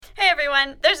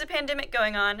fine. There's a pandemic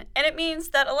going on, and it means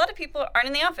that a lot of people aren't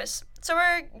in the office. So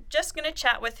we're just going to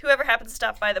chat with whoever happens to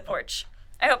stop by the porch.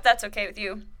 I hope that's okay with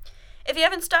you. If you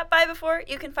haven't stopped by before,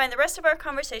 you can find the rest of our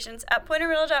conversations at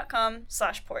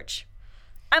pointerrental.com/porch.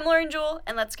 I'm Lauren Jewell,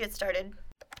 and let's get started.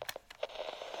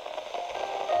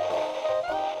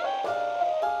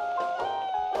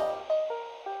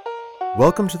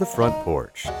 Welcome to the Front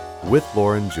Porch with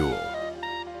Lauren Jewell.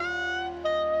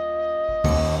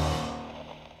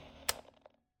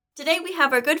 Today we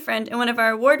have our good friend and one of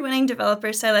our award-winning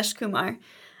developers, Sailesh Kumar.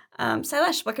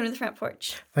 Sailesh, welcome to the Front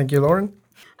Porch. Thank you, Lauren.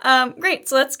 Great,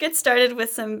 so let's get started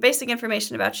with some basic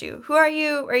information about you. Who are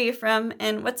you, where are you from,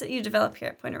 and what's it you develop here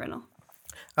at Pointer Rental?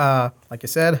 Like I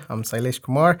said, I'm Sailesh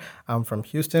Kumar. I'm from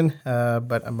Houston,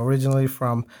 but I'm originally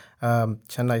from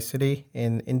Chennai City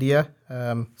in India,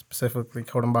 specifically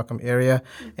Kodambakkam area.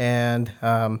 And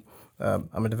I'm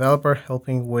a developer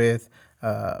helping with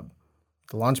the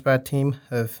Launchpad team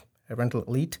of Rental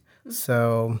Elite.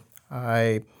 So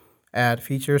I add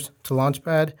features to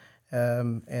Launchpad,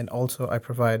 and also I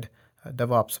provide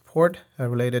DevOps support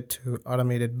related to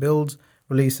automated builds,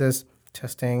 releases,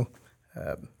 testing,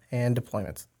 and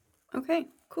deployments. Okay,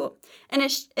 cool. And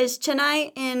is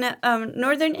Chennai in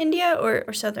northern India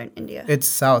or southern India? It's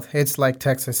south. It's like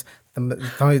Texas.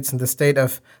 It's in the state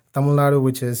of Tamil Nadu,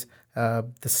 which is the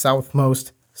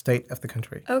southmost state of the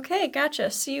country. Okay, gotcha.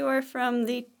 So you are from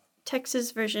the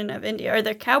Texas version of India. Are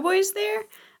there cowboys there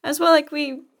as well, like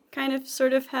we kind of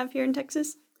sort of have here in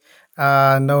Texas?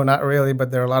 No, not really,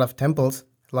 but there are a lot of temples,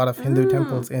 a lot of Hindu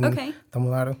temples in Tamil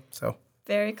Nadu. So.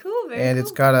 Very cool, And it's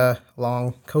got a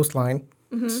long coastline,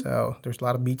 so there's a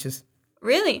lot of beaches.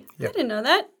 Really? Yep. I didn't know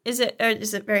that. Is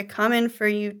it very common for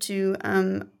you to,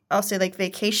 I'll say like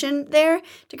vacation there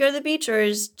to go to the beach, or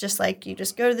is just like you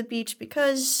just go to the beach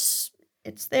because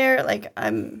it's there? Like,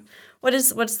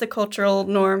 what's the cultural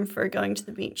norm for going to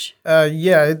the beach?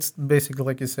 Yeah, it's basically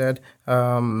like you said.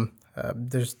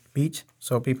 There's beach,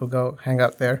 so people go hang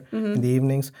out there in the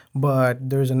evenings. But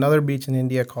there's another beach in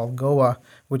India called Goa,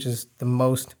 which is the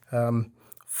most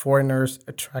foreigners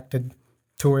attracted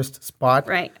tourist spot.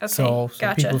 Right. Okay. So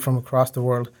Gotcha. people from across the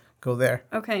world go there.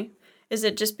 Okay. Is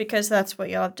it just because that's what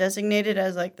y'all have designated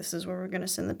as like this is where we're going to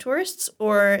send the tourists,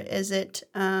 or is it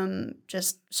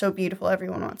just so beautiful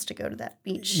everyone wants to go to that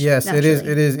beach? Yes,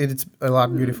 naturally? it is. It's a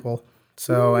lot beautiful.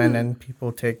 So and then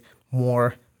people take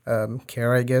more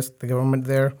care, I guess, the government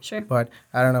there. Sure. But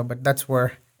I don't know. But that's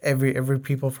where every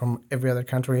people from every other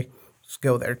country just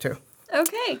go there too.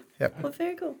 Okay. Yep. Well,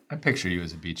 very cool. I picture you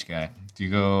as a beach guy. Do you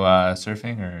go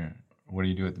surfing, or what do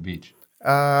you do at the beach?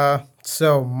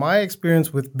 So my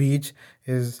experience with beach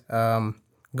is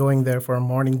going there for a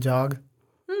morning jog.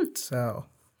 So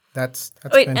that's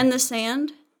Wait, and the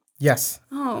sand? Yes.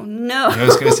 Oh no. I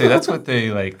was going to say that's what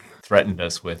they threatened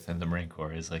us with in the Marine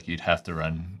Corps, is like you'd have to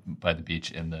run by the beach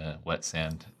in the wet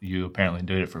sand. You apparently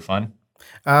did it for fun?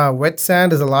 Wet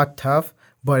sand is a lot tough,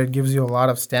 but it gives you a lot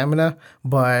of stamina.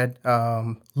 But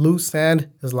loose sand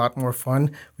is a lot more fun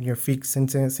when your feet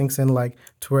sinks in like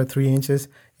 2 or 3 inches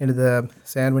into the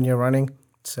sand when you're running.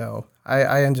 So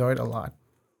I enjoy it a lot.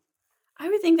 I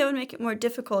would think that would make it more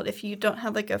difficult if you don't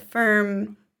have like a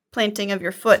firm planting of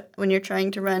your foot when you're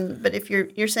trying to run. But if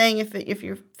you're saying if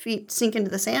your feet sink into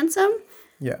the sand some,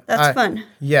 yeah, that's fun.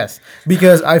 Yes,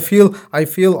 because I feel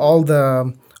all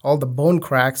the bone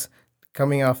cracks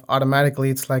coming off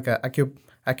automatically. It's like a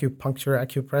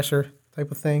acupressure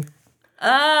type of thing.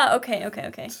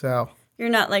 Okay. So you're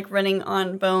not like running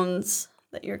on bones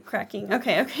that you're cracking.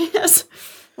 Okay, yes.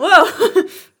 Whoa.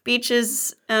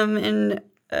 Beaches in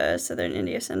southern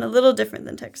India sound a little different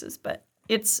than Texas, but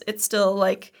it's still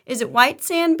like, is it white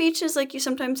sand beaches like you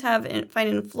sometimes find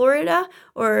in Florida,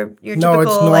 or your typical no,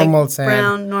 it's normal sand.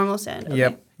 Brown normal sand? Okay,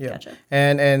 yep. Gotcha.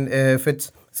 And if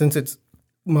since it's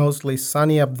mostly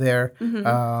sunny up there,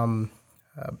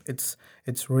 it's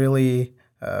really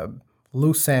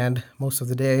loose sand most of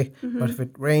the day. But if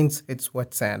it rains, it's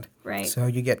wet sand. Right. So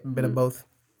you get a bit of both.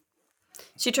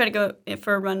 So you try to go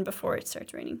for a run before it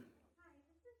starts raining.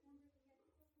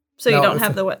 So you don't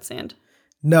have the wet sand.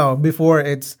 No, before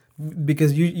it's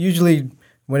because usually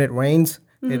when it rains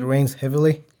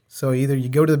heavily. So either you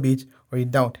go to the beach or you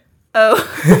don't. Oh,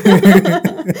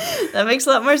 that makes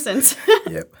a lot more sense.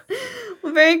 Yep.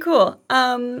 Well, very cool.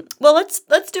 Well,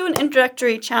 let's do an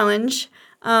introductory challenge.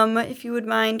 If you would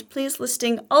mind, please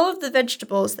listing all of the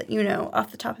vegetables that you know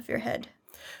off the top of your head.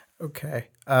 Okay.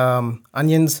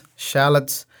 Onions,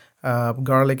 shallots,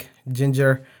 garlic,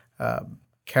 ginger,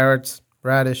 carrots,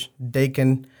 radish,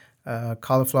 daikon,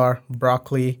 cauliflower,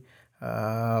 broccoli,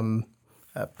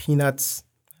 peanuts,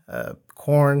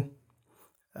 corn,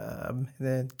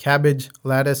 then cabbage,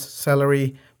 lettuce,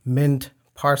 celery, mint,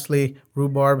 parsley,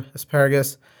 rhubarb,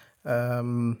 asparagus,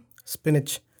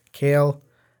 spinach, kale,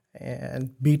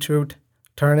 and beetroot,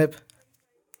 turnip,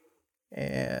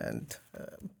 and I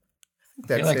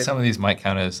feel that's like it. some of these might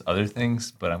count as other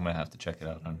things, but I'm gonna have to check it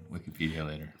out on Wikipedia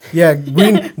later. Yeah,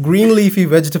 green leafy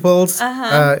vegetables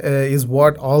is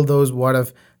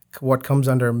what comes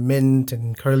under mint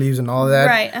and curly leaves and all that.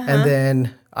 Right, And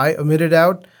then I omitted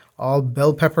out all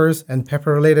bell peppers and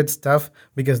pepper related stuff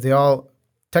because they all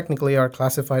technically are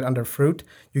classified under fruit.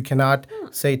 You cannot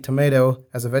say tomato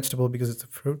as a vegetable because it's a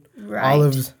fruit. Right.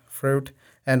 Olives, fruit,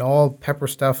 and all pepper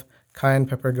stuff, cayenne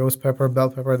pepper, ghost pepper, bell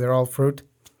pepper, they're all fruit.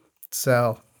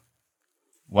 So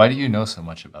Why do you know so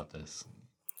much about this?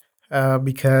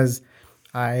 because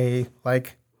I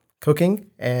like cooking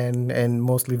and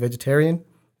mostly vegetarian.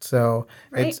 So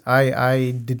Right.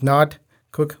 I did not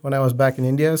cook when I was back in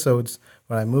India. So it's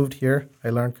when I moved here, I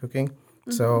learned cooking.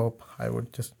 So I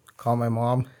would just call my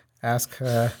mom, ask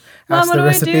Mom, ask what the do I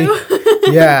recipe.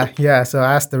 do? Yeah. So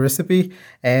ask the recipe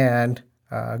and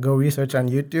go research on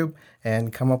YouTube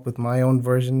and come up with my own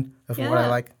version of what I Yeah.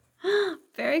 like.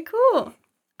 Very cool.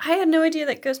 I had no idea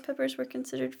that ghost peppers were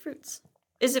considered fruits.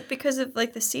 Is it because of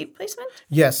like the seed placement?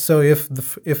 Yes. So if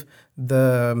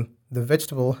the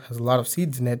vegetable has a lot of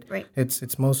seeds in it, Right.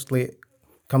 it's mostly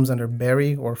comes under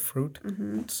berry or fruit.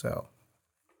 So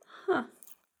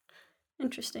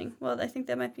Interesting. Well, I think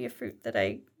that might be a fruit that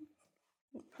I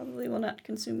probably will not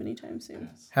consume anytime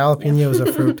soon. jalapeno is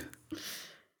a fruit.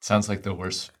 Sounds like the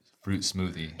worst fruit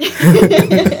smoothie.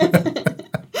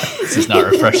 This is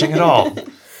not refreshing at all.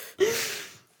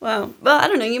 Wow. Well, I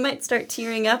don't know. You might start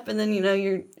tearing up, and then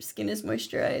your skin is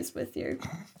moisturized with your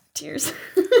tears.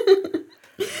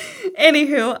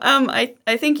 Anywho,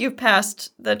 I think you've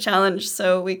passed the challenge,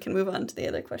 so we can move on to the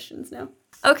other questions now.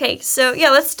 Okay, so yeah,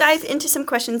 let's dive into some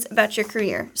questions about your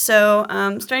career. So,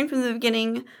 starting from the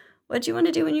beginning, what did you want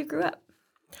to do when you grew up?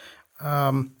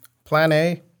 Plan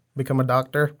A, become a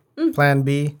doctor. Plan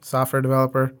B, software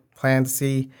developer. Plan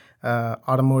C,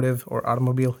 automotive or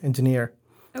automobile engineer.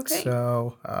 Okay.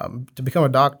 So to become a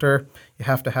doctor, you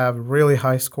have to have really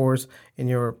high scores in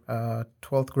your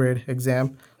 12th grade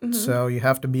exam. So you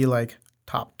have to be like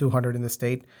top 200 in the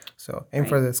state. So aim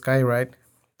for the sky, right?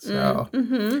 So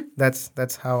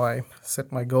that's how I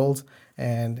set my goals,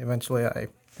 and eventually I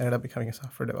ended up becoming a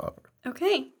software developer.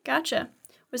 Okay, gotcha.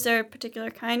 Was there a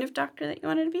particular kind of doctor that you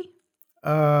wanted to be?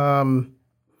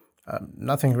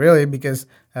 Nothing really, because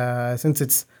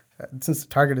since the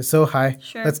target is so high,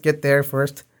 Sure. let's get there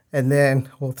first, and then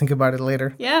we'll think about it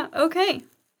later. Yeah, okay.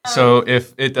 So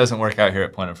if it doesn't work out here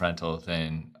at Point of Rental,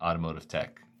 then automotive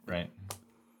tech, right?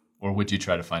 Or would you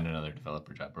try to find another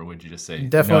developer job, or would you just say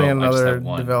Definitely no, I just another have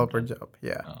one? developer job.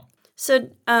 Yeah. Oh. So,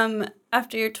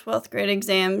 after your 12th grade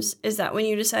exams, is that when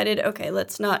you decided, okay,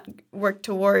 let's not work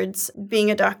towards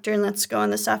being a doctor and let's go on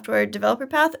the software developer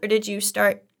path? Or did you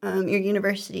start your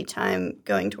university time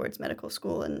going towards medical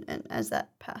school and as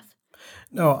that path?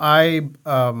 No, I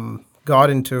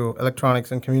got into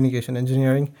electronics and communication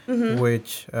engineering,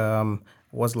 which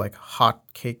was like hot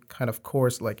cake kind of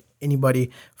course. Like anybody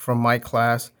from my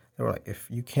class, they were like, if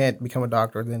you can't become a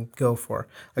doctor, then go for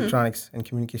electronics and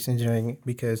communication engineering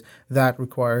because that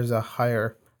requires a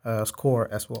higher score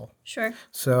as well. Sure.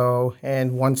 So,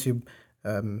 and once you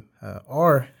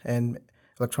are an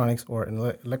electronics or an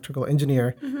electrical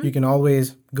engineer, you can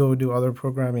always go do other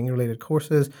programming related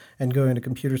courses and go into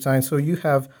computer science. So you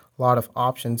have a lot of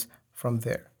options from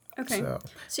there. Okay.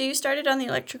 So you started on the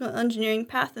electrical engineering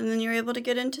path and then you were able to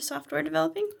get into software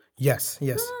developing? Yes.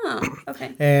 Oh,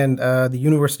 okay. And the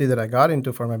university that I got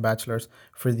into for my bachelor's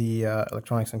for the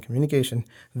electronics and communication,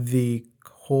 the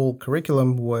whole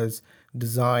curriculum was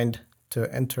designed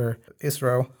to enter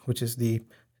ISRO, which is the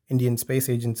Indian Space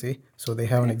Agency. So they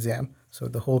have an exam. So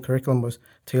the whole curriculum was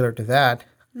tailored to that.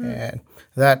 And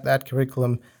that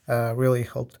curriculum really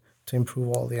helped to improve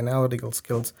all the analytical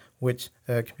skills, which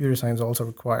computer science also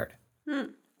required.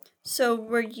 So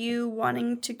were you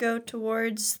wanting to go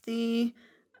towards the,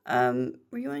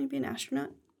 were you wanting to be an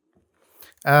astronaut?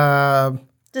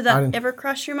 Did that ever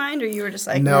cross your mind, or you were just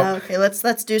like, no, okay,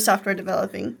 let's do software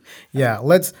developing? Yeah,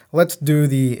 let's do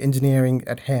the engineering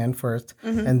at hand first,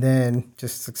 and then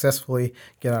just successfully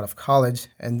get out of college,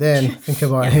 and then think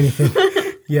about anything.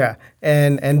 Yeah,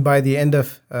 and by the end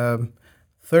of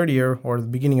third year or the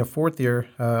beginning of fourth year,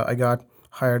 I got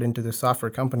hired into the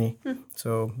software company.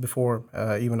 So before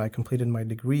even I completed my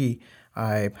degree,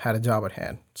 I had a job at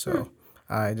hand. So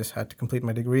I just had to complete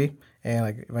my degree, and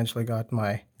I eventually got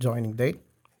my joining date.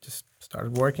 Just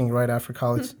started working right after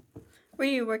college. Were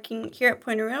you working here at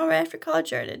Point Arena right after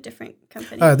college or at a different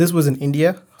company? This was in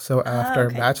India, so after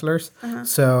okay. bachelor's.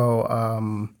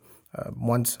 So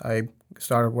once I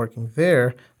started working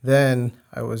there, then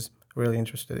I was really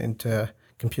interested into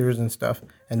computers and stuff.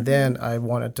 And then I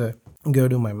wanted to go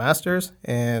do my master's,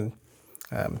 and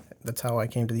that's how I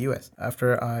came to the U.S. After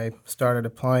I started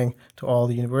applying to all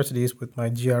the universities with my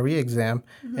GRE exam,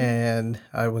 and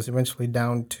I was eventually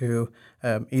down to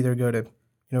either go to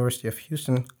University of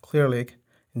Houston, Clear Lake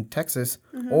in Texas,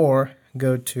 or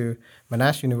go to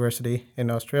Monash University in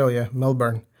Australia,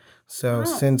 Melbourne. So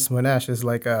since Monash is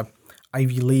like a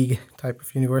Ivy League type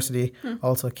of university,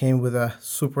 also came with a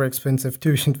super expensive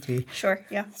tuition fee. Sure,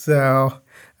 yeah. So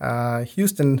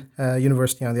Houston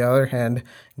University, on the other hand,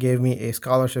 gave me a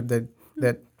scholarship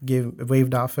that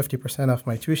waived off 50% of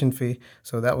my tuition fee.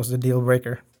 So that was the deal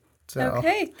breaker. So,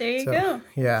 Okay, there you go.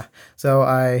 Yeah. So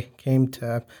I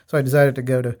decided to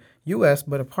go to U.S.,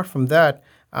 but apart from that,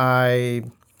 I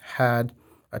had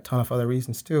a ton of other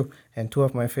reasons too. And two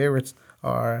of my favorites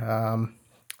are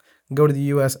go to the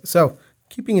U.S. So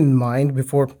keeping in mind,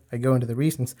 before I go into the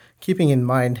reasons, keeping in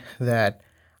mind that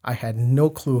I had no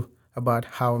clue about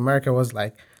how America was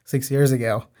like 6 years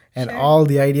ago. And Sure. all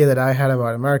the idea that I had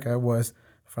about America was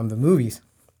from the movies.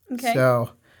 Okay.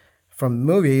 So from the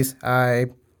movies,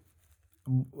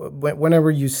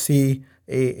 whenever you see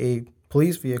a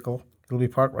police vehicle, it'll be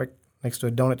parked right next to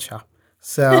a donut shop.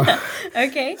 So,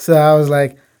 Okay. so I was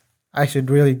like, I should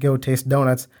really go taste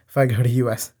donuts if I go to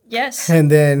U.S. Yes. And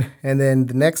then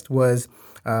the next was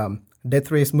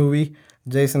Death Race movie,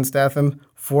 Jason Statham,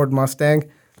 Ford Mustang.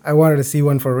 I wanted to see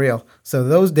one for real. So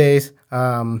those days,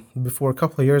 before a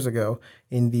couple of years ago,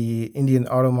 in the Indian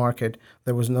auto market,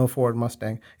 there was no Ford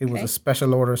Mustang. It was Okay. a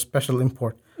special order, special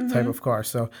import type of car.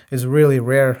 So it's really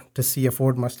rare to see a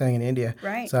Ford Mustang in India.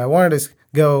 Right. So I wanted to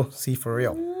go see for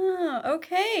real. Oh,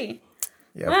 okay.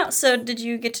 Yep. Wow. So did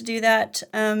you get to do that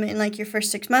in like your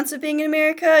first 6 months of being in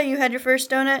America? You had your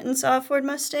first donut and saw a Ford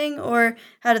Mustang, or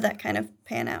how did that kind of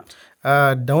pan out?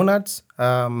 Donuts.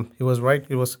 It was right.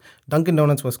 It was Dunkin'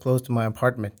 Donuts was close to my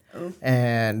apartment,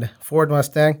 and Ford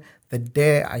Mustang. The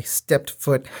day I stepped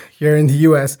foot here in the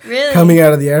U.S., Really? coming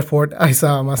out of the airport, I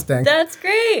saw a Mustang. That's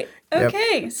great. Yep.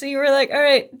 Okay. So you were like, all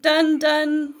right,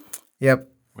 done. Yep.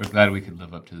 We're glad we could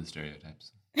live up to the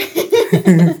stereotypes.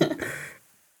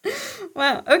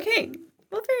 Wow. Okay.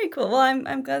 Well, very cool. Well,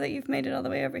 I'm glad that you've made it all the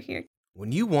way over here.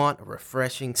 When you want a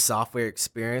refreshing software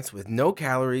experience with no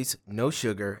calories, no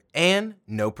sugar, and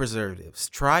no preservatives,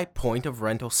 try Point of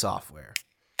Rental software.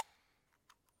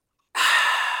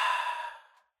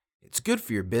 It's good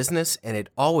for your business, and it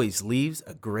always leaves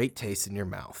a great taste in your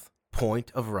mouth.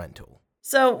 Point of Rental.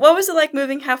 So, what was it like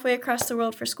moving halfway across the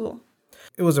world for school?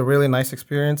 It was a really nice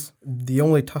experience. The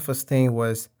only toughest thing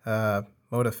was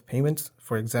mode of payments.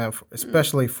 For example,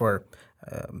 especially for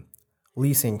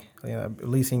leasing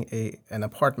an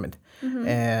apartment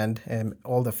and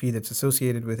all the fee that's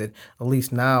associated with it. At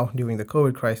least now, during the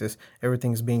COVID crisis,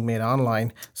 everything's being made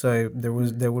online, so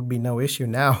there would be no issue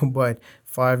now. But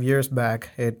 5 years back,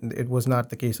 it was not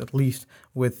the case. At least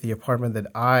with the apartment that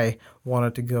I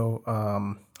wanted to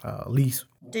go lease.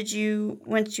 Did you,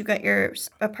 once you got your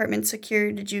apartment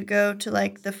secured, did you go to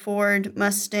like the Ford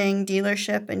Mustang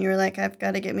dealership and you were like, I've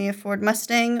got to get me a Ford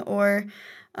Mustang, or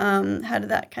how did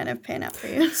that kind of pan out for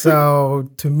you? So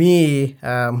to me,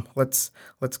 let's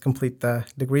complete the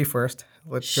degree first.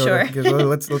 Let's Sure.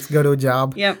 let's go to a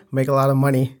job, Yep. make a lot of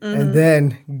money, and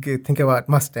then think about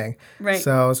Mustang. Right.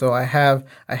 So I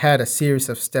had a series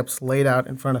of steps laid out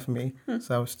in front of me.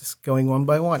 So I was just going one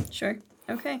by one. Sure.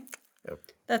 Okay. Yep.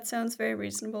 That sounds very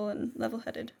reasonable and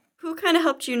level-headed. Who kind of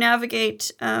helped you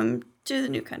navigate to the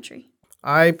new country?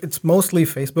 It's mostly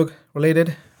Facebook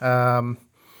related.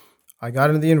 I got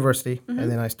into the university,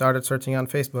 and then I started searching on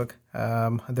Facebook.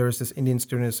 There was this Indian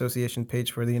Student Association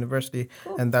page for the university,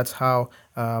 and that's how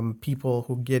people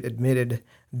who get admitted,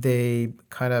 they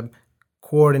kind of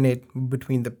coordinate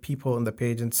between the people in the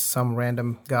page, and some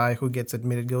random guy who gets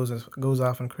admitted goes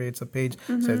off and creates a page,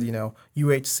 says,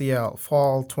 UHCL,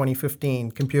 Fall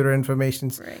 2015, Computer Information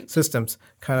Systems,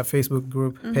 kind of Facebook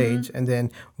group page, and then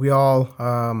we all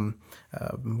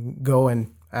go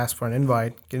and ask for an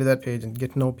invite, get to that page and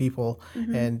get to know people.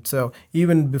 And so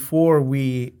even before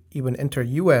we even enter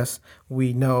US,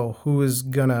 we know who is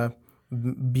gonna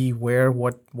be where,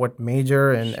 what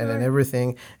major and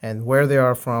everything, and where they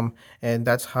are from. And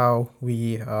that's how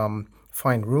we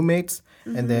find roommates.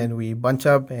 And then we bunch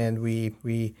up and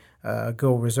we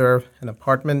go reserve an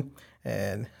apartment.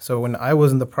 And so when I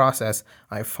was in the process,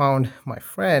 I found my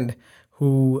friend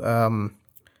who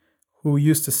who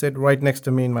used to sit right next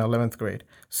to me in my 11th grade.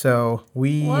 So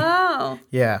Wow.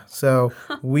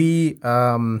 we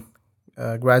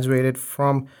graduated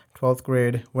from 12th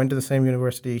grade, went to the same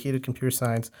university. He did computer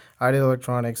science, I did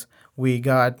electronics. We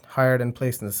got hired and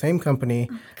placed in the same company,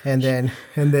 and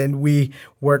then we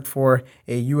worked for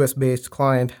a U.S. based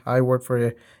client. I worked for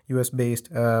a U.S. based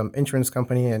insurance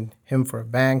company, and him for a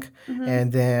bank.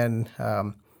 And then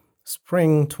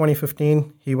spring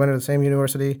 2015, he went to the same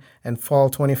university, and fall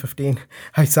 2015,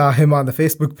 I saw him on the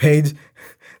Facebook page.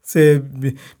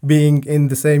 Being in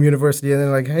the same university, and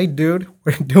then like, hey, dude,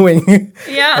 what are you doing?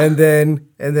 Yeah. and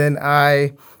then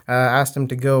I asked him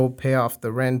to go pay off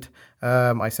the rent.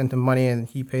 I sent him money, and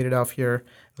he paid it off here,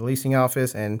 the leasing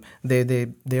office, and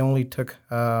they only took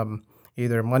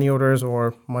either money orders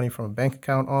or money from a bank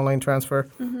account, online transfer.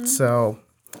 So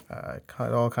it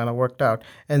all kind of worked out.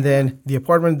 And then the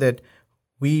apartment that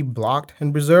we blocked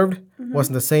and preserved was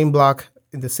in the same block,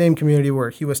 in the same community where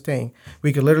he was staying.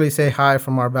 We could literally say hi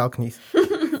from our balconies.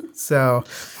 So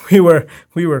we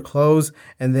were close,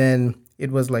 and then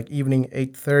it was like evening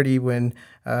 8:30 when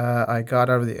I got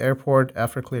out of the airport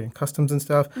after clearing customs and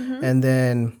stuff, and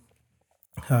then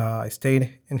I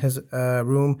stayed in his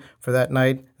room for that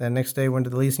night. The next day went to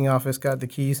the leasing office, got the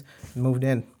keys, and moved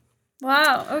in.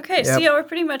 Wow. Okay. So Yep. yeah, we're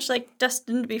pretty much like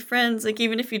destined to be friends. Like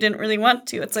even if you didn't really want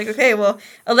to, it's like okay, well,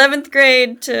 11th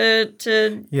grade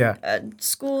to Yeah.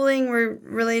 schooling, we're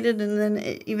related, and then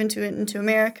even into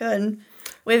America and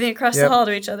waving across the Yep. hall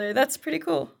to each other. That's pretty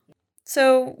cool.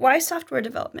 So why software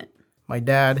development? My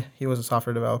dad, he was a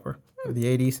software developer in the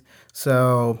 80s.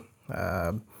 So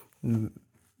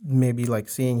maybe like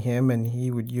seeing him, and he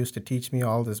would used to teach me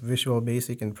all this Visual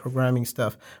Basic and programming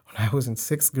stuff when I was in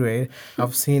 6th grade.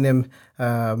 I've seen him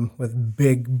with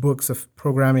big books of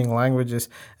programming languages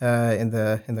in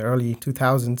the early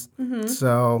 2000s.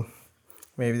 So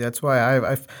maybe that's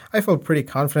why I felt pretty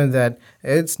confident that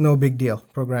it's no big deal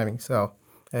programming. So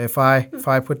if I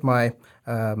put my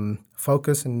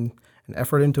focus and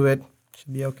effort into it, it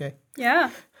should be okay. Yeah.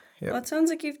 Yep. Well, it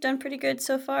sounds like you've done pretty good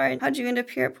so far. How'd you end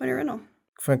up here at Point of Rental?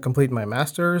 Complete my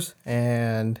master's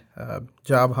and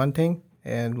job hunting,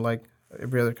 and like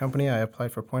every other company, I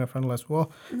applied for Point of Rental as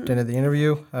well. Attended the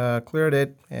interview, cleared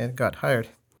it, and got hired.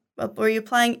 Well, were you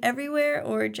applying everywhere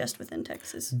or just within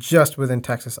Texas? Just within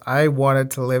Texas. I wanted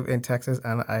to live in Texas,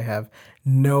 and I have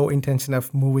no intention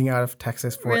of moving out of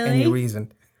Texas for any Really?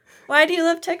 reason. Why do you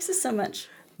love Texas so much?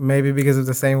 Maybe because of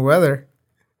the same weather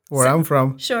where I'm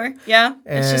from. Sure. Yeah.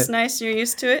 It's just And- nice. You're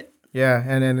used to it. Yeah,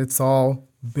 and then it's all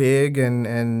big,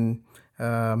 and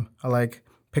I like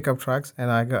pickup trucks,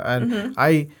 and I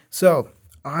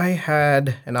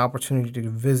had an opportunity to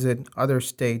visit other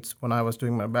states when I was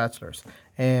doing my bachelor's,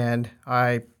 and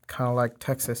I kind of like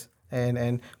Texas,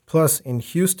 and plus in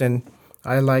Houston,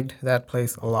 I liked that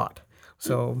place a lot,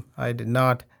 so I did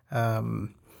not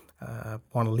want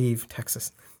to leave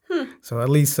Texas. So at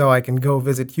least so I can go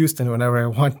visit Houston whenever I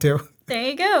want to. There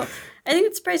you go. I think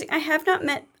it's surprising. I have not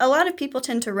met a lot of people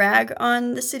tend to rag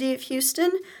on the city of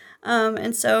Houston,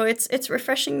 and so it's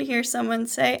refreshing to hear someone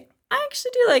say, "I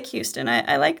actually do like Houston.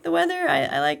 I like the weather.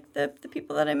 I like the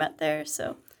people that I met there."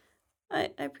 So I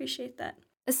appreciate that.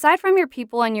 Aside from your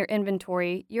people and your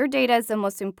inventory, your data is the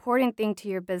most important thing to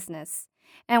your business.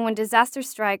 And when disaster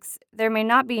strikes, there may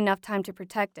not be enough time to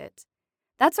protect it.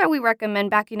 That's why we recommend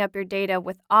backing up your data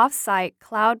with off-site,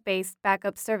 cloud-based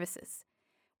backup services.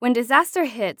 When disaster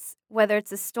hits, whether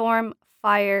it's a storm,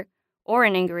 fire, or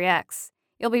an angry ex,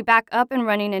 you'll be back up and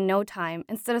running in no time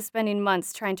instead of spending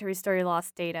months trying to restore your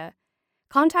lost data.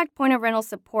 Contact Point of Rental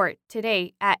Support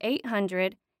today at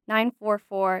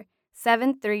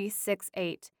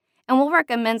 800-944-7368, and we'll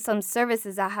recommend some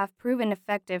services that have proven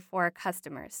effective for our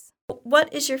customers.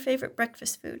 What is your favorite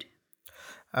breakfast food?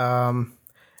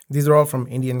 These are all from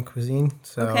Indian cuisine.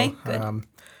 So, Okay, good.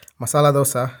 Masala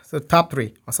dosa. So top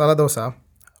 3: masala dosa,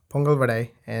 pongal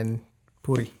vade, and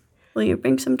puri. Will you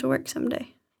bring some to work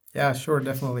someday? Yeah, sure,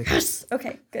 definitely. Yes.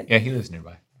 Okay, good. Yeah, he lives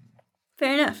nearby.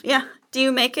 Fair enough. Yeah. Do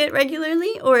you make it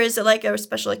regularly, or is it like a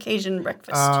special occasion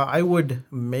breakfast? I would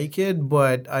make it,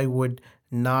 but I would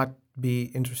not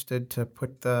be interested to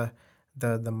put the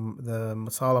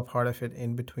masala part of it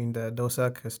in between the dosa,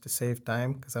 because to save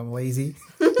time, because I'm lazy.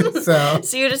 So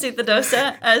So you just eat the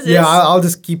dosa as yeah, is? I'll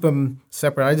just keep them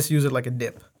separate. I just use it like a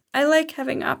dip. I like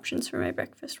having options for my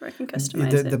breakfast where I can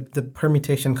customize it. The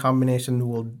permutation combination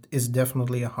is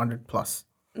definitely 100 plus.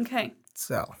 Okay.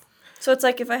 So So it's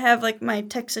like if I have like my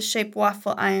Texas shaped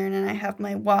waffle iron and I have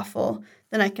my waffle,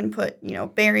 then I can put,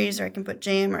 berries, or I can put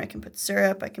jam, or I can put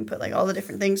syrup. I can put like all the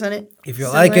different things on it. if you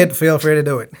Similar. like it, feel free to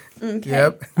do it. Okay.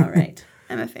 Yep. All right.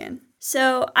 I'm a fan.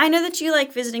 So I know that you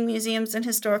like visiting museums and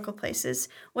historical places.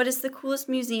 What is the coolest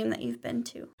museum that you've been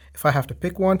to? If I have to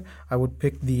pick one, I would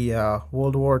pick the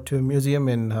World War II Museum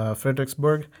in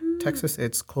Fredericksburg, Texas.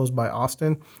 It's close by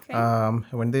Austin. Okay.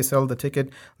 When they sell the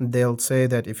ticket, they'll say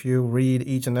that if you read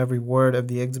each and every word of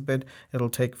the exhibit,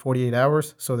 it'll take 48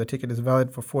 hours. So the ticket is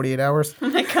valid for 48 hours. Oh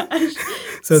my gosh.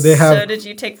 So they have... So did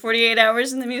you take 48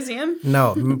 hours in the museum?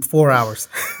 No, 4 hours.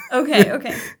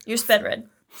 Okay. You're sped read.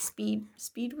 Speed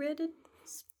read?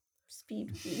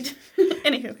 Speed.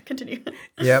 Anywho, continue.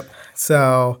 Yep.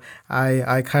 So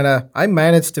I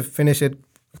managed to finish it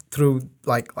through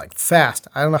like fast.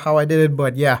 I don't know how I did it,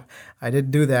 but yeah, I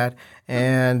did do that.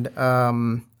 And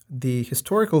the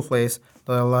historical place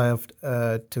that I loved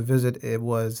to visit, it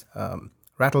was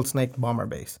Rattlesnake Bomber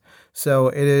Base. So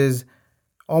it is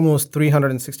almost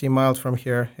 360 miles from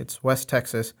here. It's West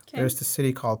Texas. Okay. There's the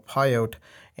city called Pyote,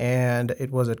 and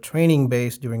it was a training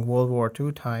base during World War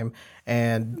II time.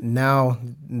 And now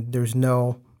there's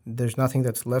nothing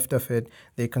that's left of it.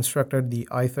 They constructed the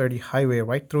I-30 highway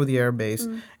right through the air base,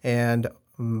 and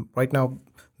right now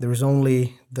there's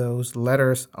only those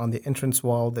letters on the entrance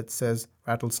wall that says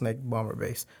Rattlesnake Bomber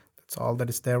Base. That's all that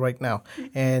is there right now.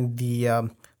 And the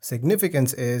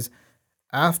significance is,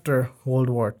 after World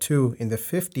War II in the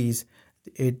 50s,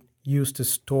 it used to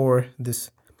store this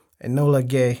Enola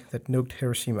Gay that nuked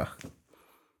Hiroshima.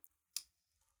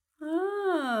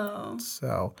 Oh.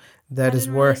 So I that is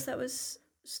didn't where... realize that was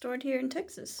stored here in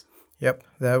Texas. Yep,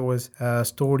 that was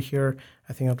stored here,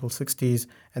 I think, until 60s,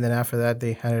 and then after that,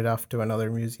 they handed it off to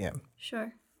another museum.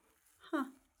 Sure. Huh.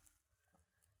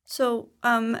 So,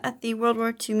 at the World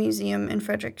War II Museum in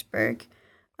Fredericksburg,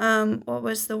 what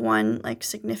was the one,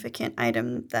 significant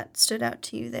item that stood out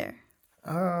to you there?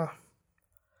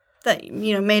 That,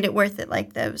 made it worth it,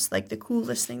 that was, the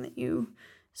coolest thing that you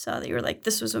saw, that you were like,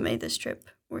 this was what made this trip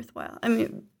worthwhile. I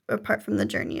mean, apart from the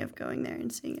journey of going there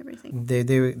and seeing everything.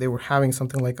 They were having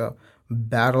something like a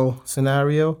battle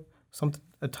scenario,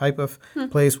 a type of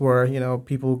place where,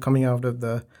 people coming out of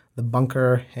the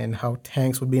bunker and how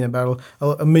tanks would be in a battle,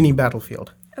 a mini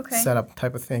battlefield setup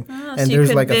type of thing. Oh, And so there's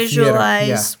you could a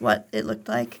visualize what it looked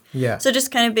like. Yeah. So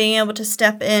just kind of being able to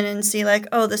step in and see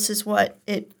oh, this is what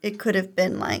it could have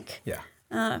been like. Yeah.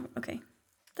 Okay.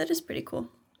 That is pretty cool.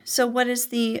 So what is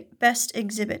the best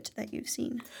exhibit that you've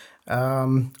seen?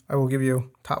 I will give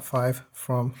you top 5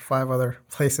 from 5 other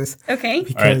places. Okay.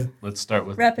 All right, let's start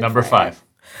with Rapid number fire.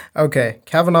 5. Okay,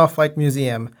 Kavanaugh Flight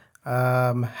Museum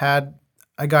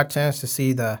I got a chance to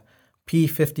see the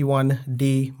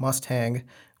P-51D Mustang,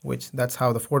 which that's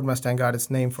how the Ford Mustang got its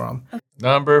name from.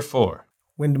 Number 4.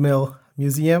 Windmill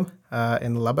Museum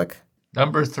in Lubbock.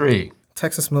 Number 3.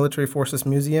 Texas Military Forces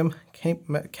Museum,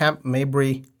 Camp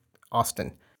Mabry,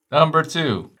 Austin. Number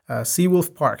 2.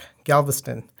 Seawolf Park,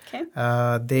 Galveston. Okay.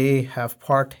 They have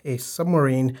parked a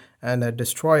submarine and a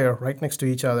destroyer right next to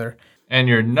each other. And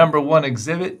your number 1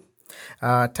 exhibit?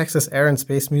 Texas Air and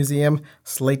Space Museum,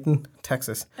 Slayton,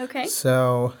 Texas. Okay.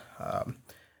 So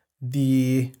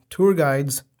the tour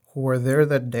guides who were there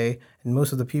that day and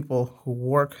most of the people who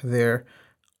work there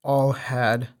all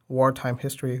had wartime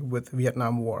history with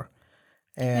Vietnam War.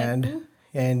 And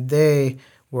they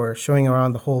were showing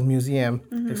around the whole museum,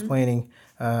 explaining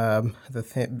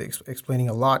explaining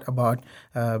a lot about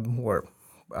war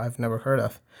I've never heard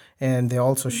of. And they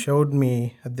also showed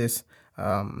me this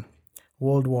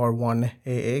World War I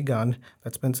AA gun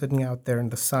that's been sitting out there in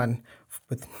the sun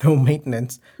with no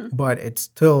maintenance, but it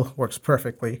still works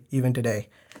perfectly even today.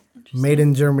 Made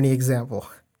in Germany example,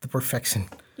 the perfection.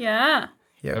 Yeah.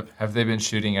 Yep. Have they been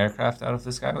shooting aircraft out of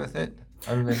the sky with it?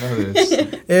 How do they know this?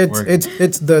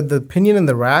 It's the pinion in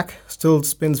the rack still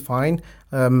spins fine,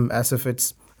 as if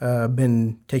it's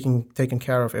been taken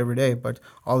care of every day, but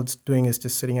all it's doing is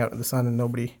just sitting out in the sun and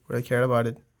nobody really cared about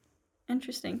it.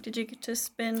 Interesting. Did you get to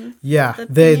spin? Yeah, the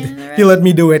pinion in the rack? he let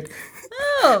me do it.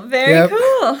 Oh, very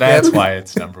cool. That's why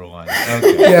it's number 1.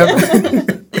 Okay. Yep.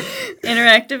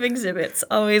 Interactive exhibits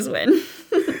always win.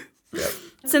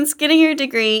 Since getting your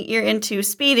degree, you're into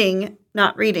speeding,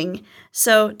 not reading.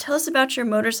 So tell us about your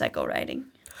motorcycle riding.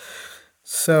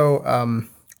 So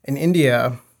in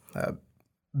India,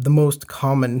 the most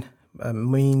common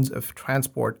means of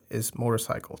transport is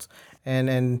motorcycles,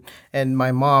 and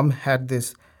my mom had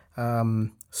this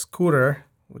scooter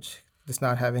which does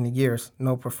not have any gears,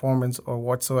 no performance or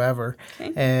whatsoever.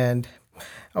 Okay. And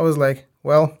I was like,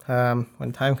 well,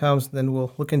 when time comes, then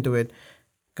we'll look into it.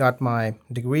 Got my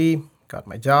degree, got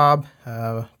my job.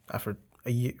 After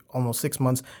a year, almost 6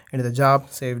 months into the job,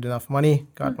 saved enough money,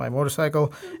 got my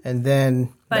motorcycle, and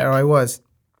then there I was.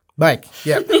 Bike,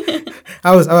 yeah.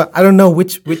 I don't know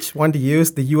which one to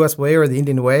use, the U.S. way or the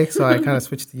Indian way, so I kind of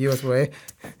switched to the U.S. way.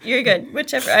 You're good.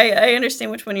 Whichever. I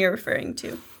understand which one you're referring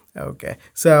to. Okay,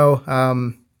 so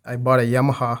I bought a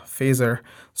Yamaha Phaser,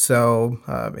 so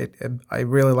I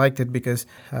really liked it because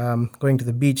going to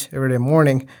the beach every day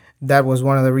morning, that was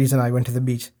one of the reasons I went to the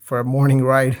beach for a morning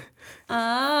ride.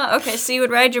 Ah, okay. So you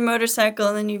would ride your motorcycle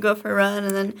and then you go for a run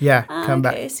and then Come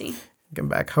back. I see. Get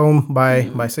back home by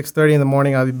 6:30 in the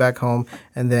morning. I'll be back home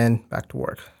and then back to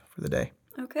work for the day.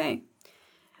 Okay.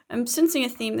 I'm sensing a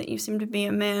theme that you seem to be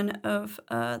a man of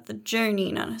the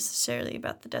journey, not necessarily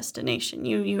about the destination.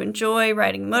 You enjoy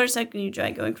riding a motorcycle. You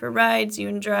enjoy going for rides. You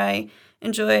enjoy.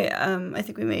 I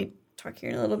think we may talk here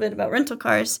in a little bit about rental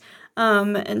cars.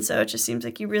 And so it just seems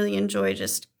like you really enjoy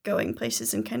just going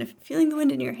places and kind of feeling the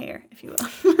wind in your hair, if you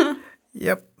will.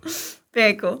 Yep.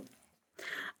 Very cool.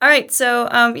 All right. So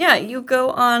you go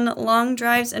on long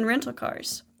drives in rental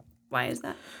cars. Why is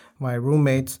that? My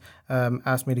roommates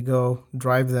asked me to go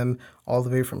drive them all the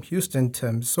way from Houston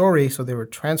to Missouri, so they were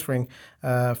transferring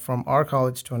from our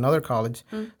college to another college.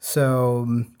 So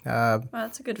Well,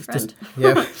 that's a good friend.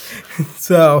 yeah,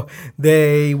 so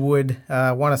they would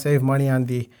want to save money on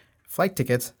the flight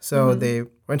tickets, so they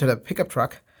rented a pickup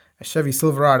truck, a Chevy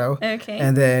Silverado. Okay.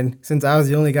 And then since I was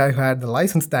the only guy who had the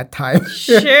license that time,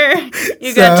 Sure.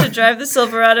 You got to drive the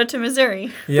Silverado to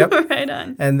Missouri. Yep. Right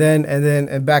on. and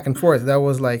then back and forth. That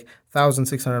was like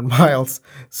 1,600 miles.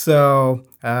 So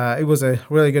it was a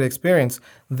really good experience.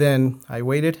 Then I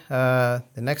waited. The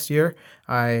next year,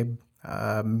 I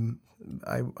went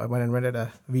and rented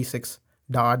a V6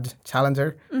 Dodge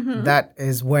Challenger. That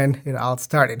is when it all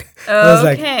started. I was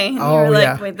like, Okay. And oh, you were like,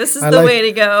 yeah. wait, this is I the like- way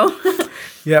to go.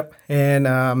 Yep. And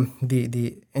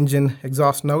the engine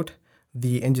exhaust note,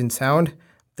 the engine sound,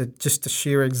 just the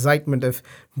sheer excitement of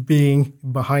being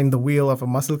behind the wheel of a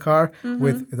muscle car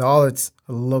with all its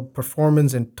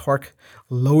performance and torque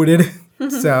loaded.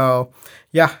 So,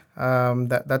 yeah,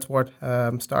 that's what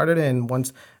started. And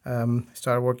once I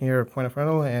started working here at Point of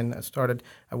Rental, and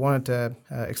I wanted to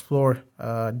explore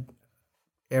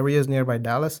areas nearby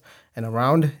Dallas and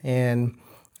around, and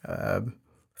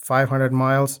 500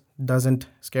 miles doesn't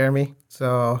scare me.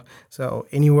 So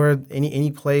anywhere, any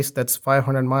place that's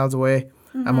 500 miles away,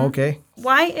 I'm okay.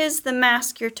 Why is The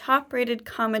Mask your top-rated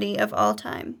comedy of all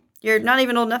time? You're not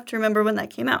even old enough to remember when that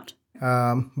came out.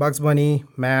 Bugs Bunny,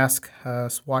 Mask,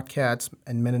 SWAT Cats,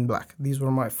 and Men in Black. These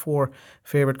were my 4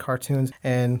 favorite cartoons,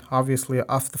 and obviously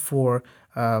of the 4,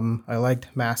 I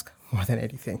liked Mask more than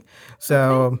anything.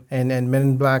 So, and Men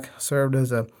in Black served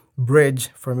as a bridge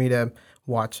for me to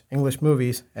watch English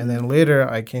movies, and then later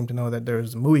I came to know that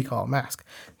there's a movie called Mask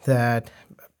that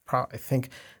I think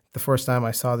the first time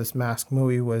I saw this Mask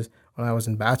movie was when I was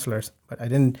in Bachelor's, but I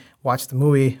didn't watch the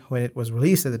movie when it was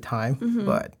released at the time.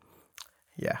 But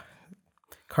yeah,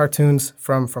 cartoons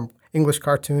from English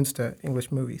cartoons to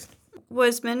English movies.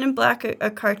 Was Men in Black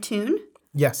a cartoon?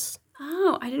 Yes.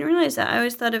 Oh, I didn't realize that. I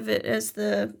always thought of it as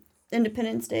the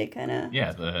Independence Day kind of.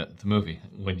 Yeah, the movie.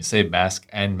 When you say Mask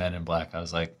and Men in Black, I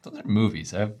was like, those are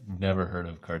movies. I've never heard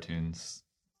of cartoons,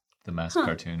 the Mask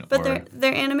cartoon. But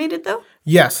they're animated though?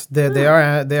 Yes, they are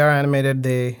animated.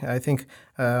 I think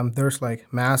there's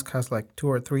like Mask has like 2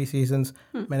 or 3 seasons.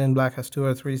 Men in Black has 2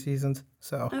 or 3 seasons.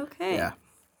 So Okay. yeah.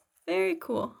 Very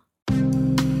cool.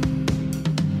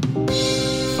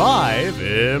 5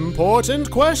 important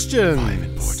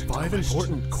questions. 5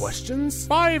 important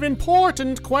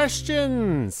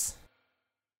questions.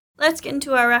 Let's get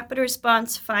into our rapid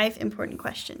response 5 important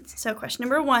questions. So question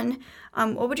number 1,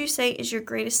 what would you say is your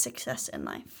greatest success in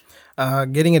life?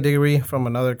 Getting a degree from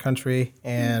another country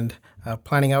and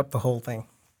planning out the whole thing.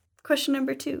 Question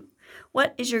number 2,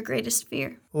 what is your greatest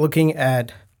fear? Looking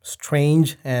at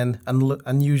strange and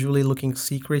unusually looking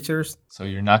sea creatures. So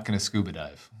you're not going to scuba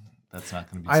dive. That's not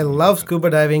going to be. I something love you scuba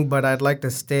diving, but I'd like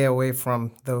to stay away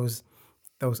from those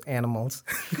animals.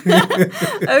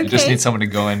 Okay. You just need someone to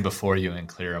go in before you and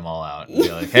clear them all out. And be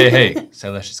like, hey,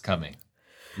 Sailesh is coming.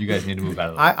 You guys need to move out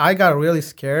of the way. I got really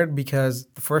scared because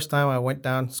the first time I went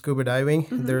down scuba diving,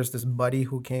 there's this buddy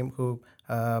who came who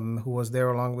was there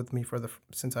along with me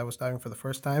since I was diving for the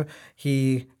first time.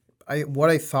 What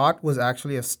I thought was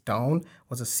actually a stone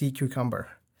was a sea cucumber.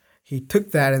 He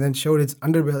took that and then showed its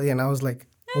underbelly, and I was like,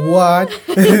 what?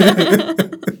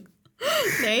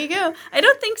 There you go. I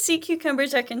don't think sea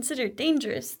cucumbers are considered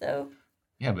dangerous, though.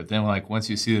 Yeah, but then like once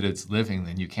you see that it's living,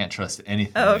 then you can't trust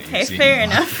anything. Oh, that you okay, see fair in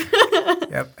life. enough.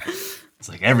 Yep. It's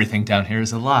like everything down here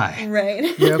is a lie.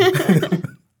 Right.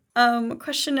 Yep.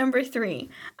 Question number 3.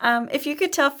 If you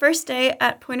could tell first day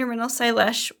at Point of Rental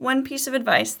Sailesh one piece of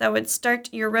advice that would start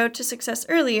your road to success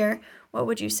earlier, what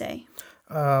would you say?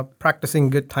 Practicing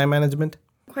good time management.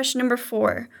 Question number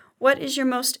 4. What is your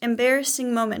most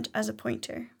embarrassing moment as a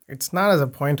pointer? It's not as a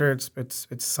pointer. It's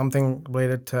something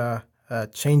related to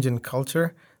change in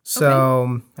culture.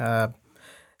 So in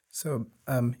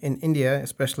India,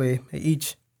 especially,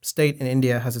 each state in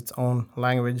India has its own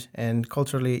language, and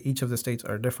culturally, each of the states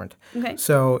are different. Okay.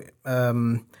 So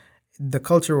the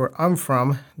culture where I'm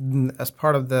from, as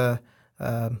part of the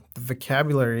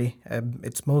vocabulary,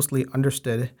 it's mostly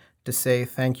understood to say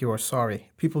thank you or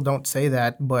sorry. People don't say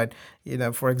that, but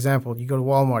for example, you go to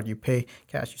Walmart, you pay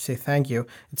cash, you say thank you.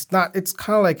 It's not. It's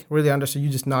kind of like really understood. You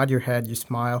just nod your head, you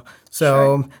smile.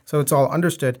 So it's all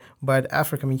understood. But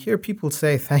Africa, here people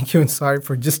say thank you and sorry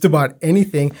for just about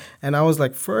anything. And I was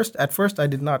like, at first I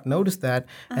did not notice that,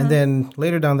 and then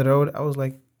later down the road, I was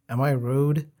like, am I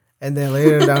rude? And then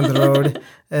later down the road,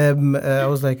 I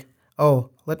was like,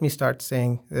 oh, let me start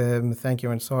saying thank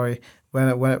you and sorry when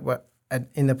at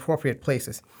inappropriate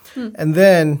places. And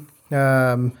then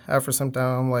after some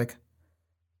time, I'm like,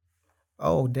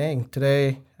 oh, dang,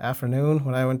 today afternoon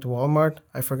when I went to Walmart,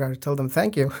 I forgot to tell them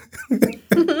thank you.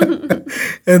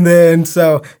 And then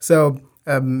so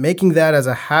making that as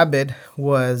a habit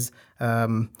was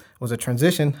a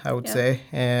transition, I would say.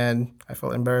 And I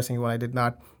felt embarrassing when I did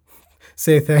not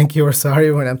say thank you or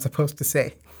sorry when I'm supposed to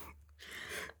say.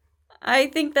 I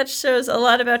think that shows a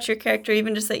lot about your character,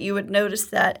 even just that you would notice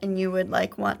that and you would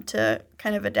want to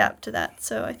kind of adapt to that.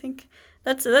 So I think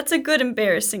that's a good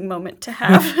embarrassing moment to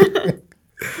have.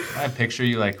 I picture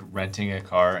you renting a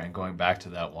car and going back to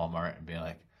that Walmart and being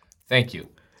like, "Thank you."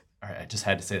 All right, I just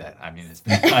had to say that. I know it's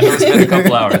been a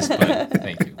couple hours, but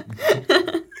thank you.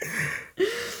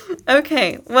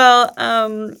 Okay, well,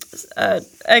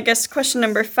 I guess question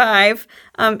number 5.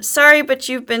 Sorry, but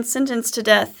you've been sentenced to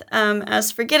death,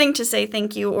 as forgetting to say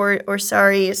thank you or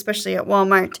sorry, especially at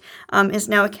Walmart, is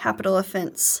now a capital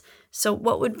offense. So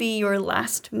what would be your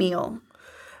last meal?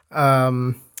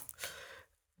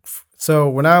 So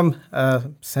when I'm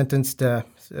sentenced to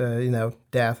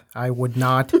death, I would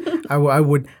not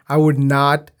I would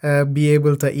not be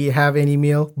able to have any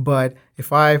meal. But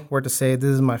if I were to say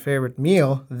this is my favorite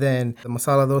meal, then the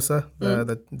masala dosa,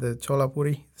 the chola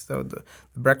puri, so the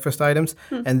breakfast items,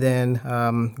 and then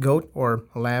goat or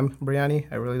lamb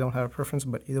biryani. I really don't have a preference,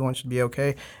 but either one should be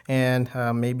okay. And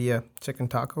maybe a chicken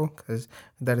taco, because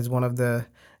that is one of the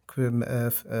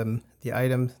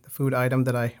food item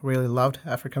that I really loved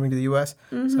after coming to the U.S.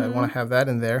 So I want to have that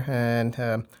in there.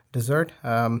 And dessert,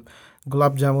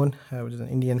 gulab jamun, which is an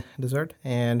Indian dessert,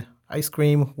 and ice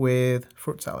cream with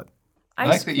fruit salad. I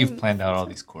like that you've planned out all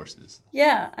these courses.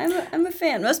 Yeah, I'm a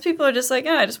fan. Most people are just like,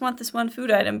 I just want this one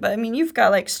food item. But you've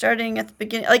got starting at the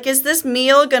beginning. is this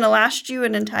meal going to last you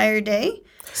an entire day?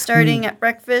 Starting at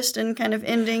breakfast and kind of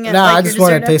ending at I just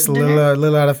want to taste a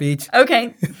little out of each.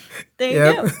 Okay, there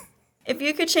you go. If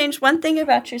you could change one thing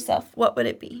about yourself, what would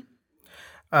it be?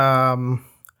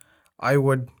 I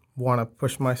would want to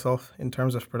push myself in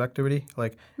terms of productivity,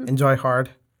 enjoy hard,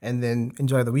 and then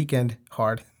enjoy the weekend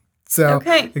hard. So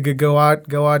you could go out,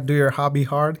 do your hobby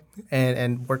hard,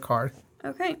 and work hard.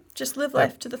 Okay, just live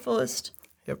life to the fullest.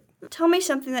 Yep. Tell me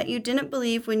something that you didn't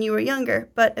believe when you were younger,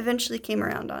 but eventually came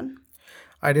around on.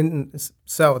 I didn't.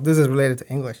 So this is related to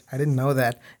English. I didn't know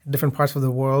that in different parts of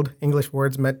the world, English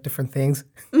words meant different things.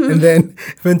 And then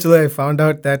eventually I found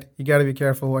out that you got to be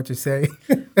careful what you say.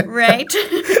 Right.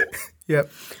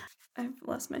 Yep. I've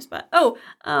lost my spot. Oh,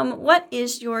 what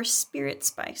is your spirit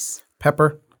spice?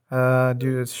 Pepper,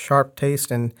 due to its sharp taste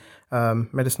and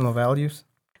medicinal values.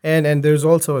 And there's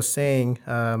also a saying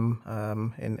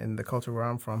in the culture where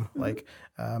I'm from,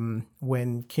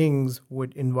 when kings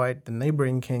would invite the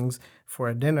neighboring kings for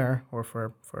a dinner or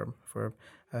for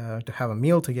to have a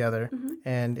meal together,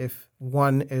 and if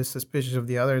one is suspicious of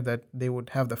the other that they would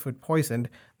have the food poisoned,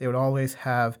 they would always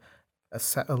have a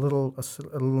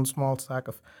little small sack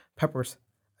of peppers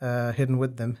hidden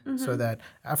with them, so that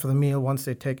after the meal, once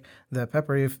they take the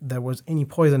pepper, if there was any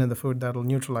poison in the food, that'll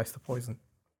neutralize the poison.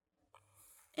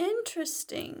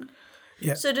 Interesting.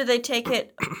 Yeah. So do they take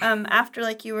it after,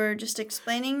 you were just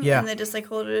explaining, and they just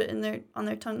hold it on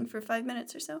their tongue for 5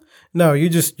 minutes or so? No, you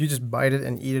just bite it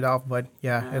and eat it off. But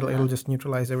it'll just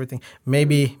neutralize everything.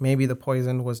 Maybe the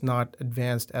poison was not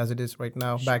advanced as it is right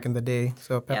now. Back in the day,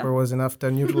 so pepper was enough to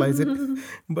neutralize it.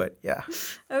 But yeah.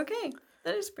 Okay,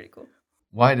 that is pretty cool.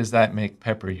 Why does that make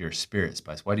pepper your spirit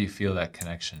spice? Why do you feel that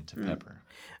connection to pepper?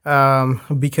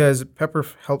 Because pepper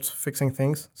helps fixing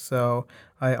things. So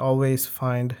I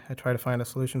try to find a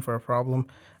solution for a problem.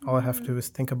 All I have to do is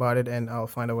think about it, and I'll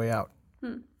find a way out.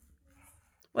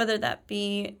 Whether that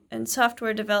be in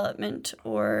software development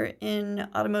or in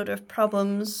automotive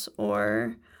problems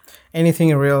or... Anything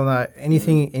in real,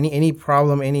 anything, any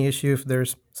problem, any issue. If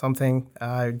there's something,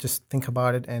 I just think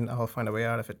about it and I'll find a way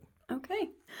out of it. Okay.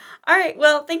 All right.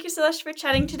 Well, thank you, Sailesh, for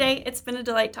chatting today. It's been a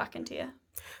delight talking to you.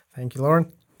 Thank you,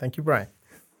 Lauren. Thank you, Brian.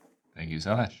 Thank you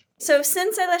so much. So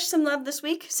send Sailesh some love this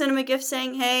week. Send him a gift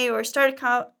saying hey, or start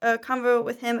a convo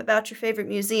with him about your favorite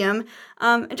museum.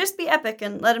 And just be epic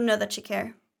and let him know that you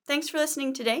care. Thanks for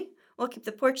listening today. We'll keep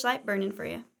the porch light burning for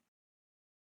you.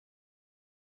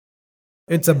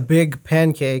 It's a big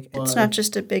pancake. It's not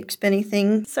just a big spinny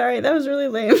thing. Sorry, that was really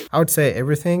lame. I would say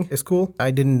everything is cool.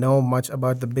 I didn't know much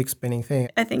about the big spinning thing.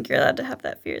 I think you're allowed to have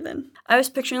that fear then. I was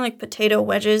picturing like potato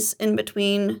wedges in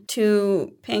between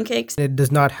two pancakes. It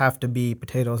does not have to be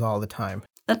potatoes all the time.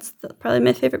 That's probably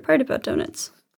my favorite part about donuts.